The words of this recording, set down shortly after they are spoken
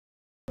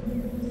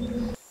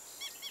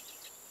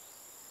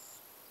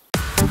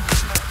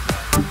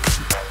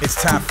It's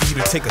time for you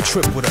to take a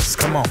trip with us,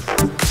 come on.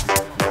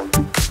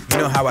 You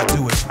know how I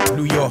do it,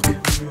 New York,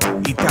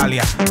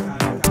 Italia,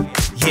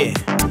 yeah.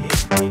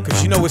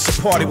 Cause you know it's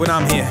a party when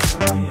I'm here.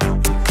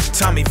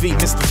 Tommy Vee,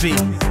 Mr. V,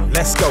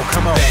 let's go,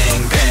 come on.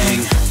 Bang,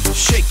 bang,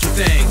 shake your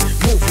thing,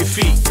 move your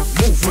feet,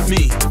 move with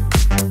me.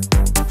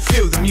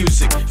 Feel the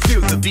music,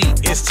 feel the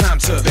beat, it's time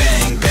to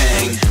bang,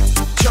 bang.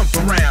 Jump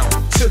around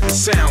to the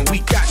sound, we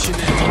got you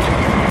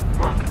now.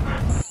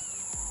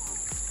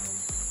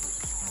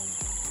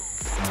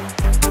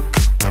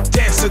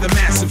 Dance to the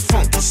massive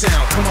funky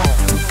sound, come on.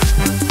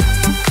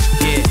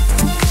 Yeah.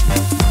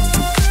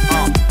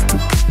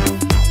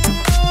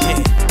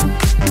 Yeah.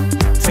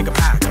 Take a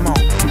high, come on.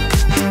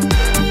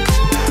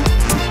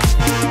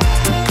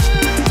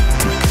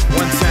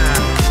 One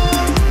time,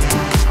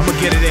 I'ma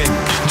get it in.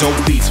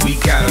 Dope beats, we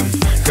got 'em.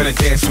 Gonna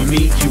dance with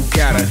me, you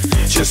gotta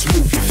just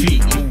move your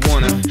feet. You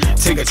wanna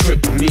take a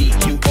trip with me,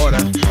 you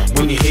oughta.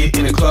 When you're here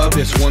in the club,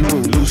 there's one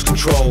rule, lose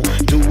control.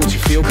 Do what you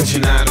feel, cause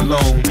you're not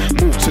alone.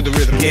 Move to the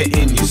rhythm, get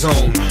in your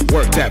zone.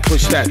 Work that,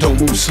 push that, don't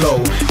move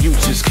slow. You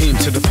just came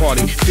to the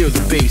party, feel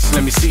the bass,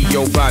 let me see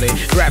your body.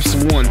 Grab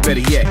someone, better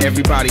yet,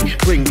 everybody,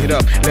 bring it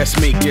up, let's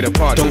make it a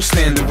party. Don't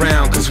stand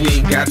around, cause we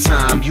ain't got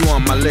time. You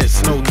on my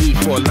list, no need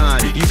for a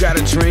line. You got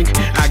a drink,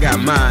 I got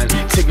mine.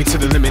 Take me to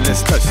the limit,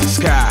 let's touch the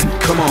sky.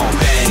 Come on,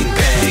 bang,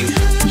 bang,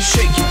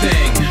 shake your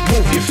thing,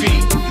 move your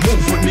feet,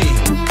 move with me.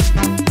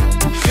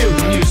 Feel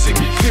the music,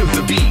 feel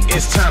the beat,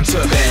 it's time to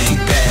bang,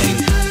 bang.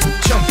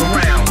 Jump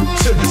around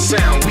to the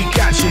sound, we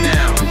got you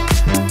now.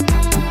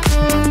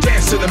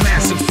 Dance to the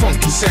massive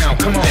funky sound,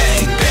 come on.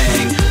 Bang,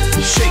 bang,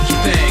 shake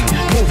your thing,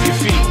 move your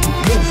feet,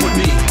 move with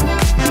me.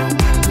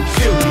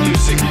 Feel the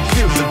music,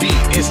 feel the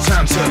beat, it's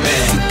time to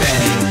bang,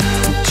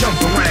 bang.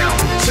 Jump around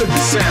to the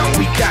sound,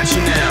 we got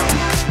you now.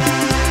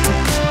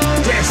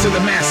 Dance to the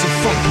massive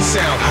funky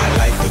sound. I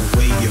like the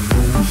way you're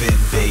moving,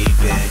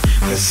 baby.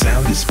 The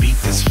sound, this beat,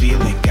 this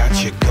feeling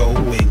got you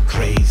going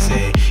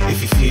crazy.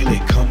 If you feel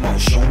it, come on,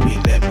 show me,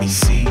 let me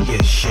see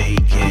you shake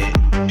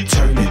it.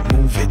 Turn it,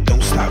 move it,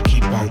 don't stop,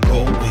 keep on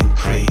going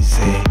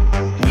crazy.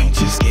 We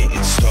just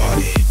getting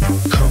started.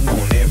 Come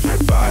on,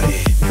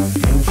 everybody,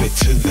 move it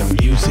to the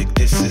music.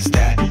 This is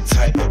that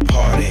type of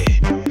party.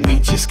 We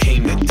just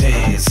came to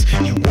dance.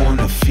 You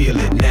wanna feel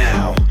it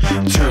now?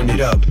 Turn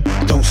it up,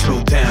 don't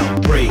slow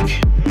down, break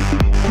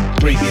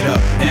it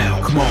up now.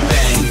 Come on,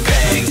 bang,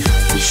 bang,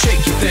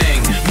 shake your thing,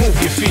 move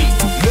your feet,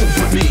 move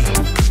with me.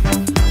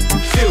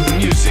 Feel the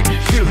music,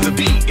 feel the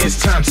beat,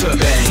 it's time to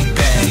bang,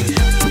 bang.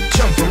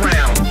 Jump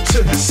around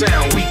to the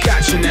sound, we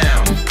got you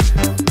now.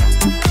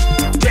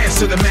 Dance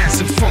to the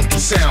massive funky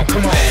sound,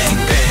 come on. Bang,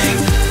 bang,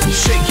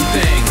 shake your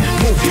thing,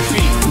 move your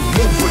feet,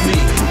 move with me.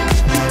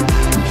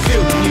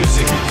 Feel the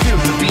music, feel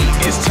the beat,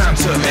 it's time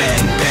to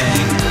bang,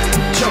 bang.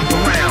 Jump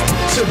around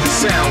to the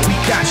sound, we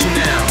got you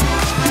now.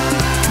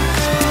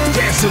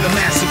 Dance to the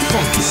massive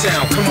funky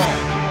sound, come on.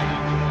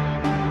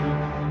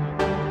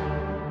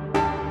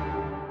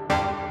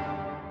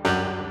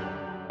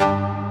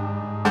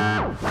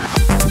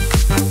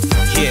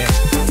 Yeah,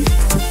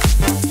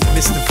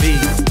 Mr. V,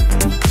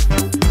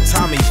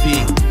 Tommy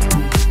Vee,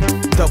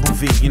 double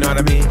V, you know what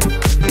I mean?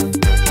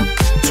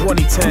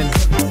 2010,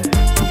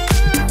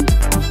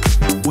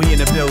 we in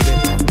the building,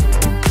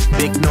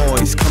 big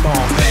noise, come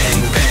on.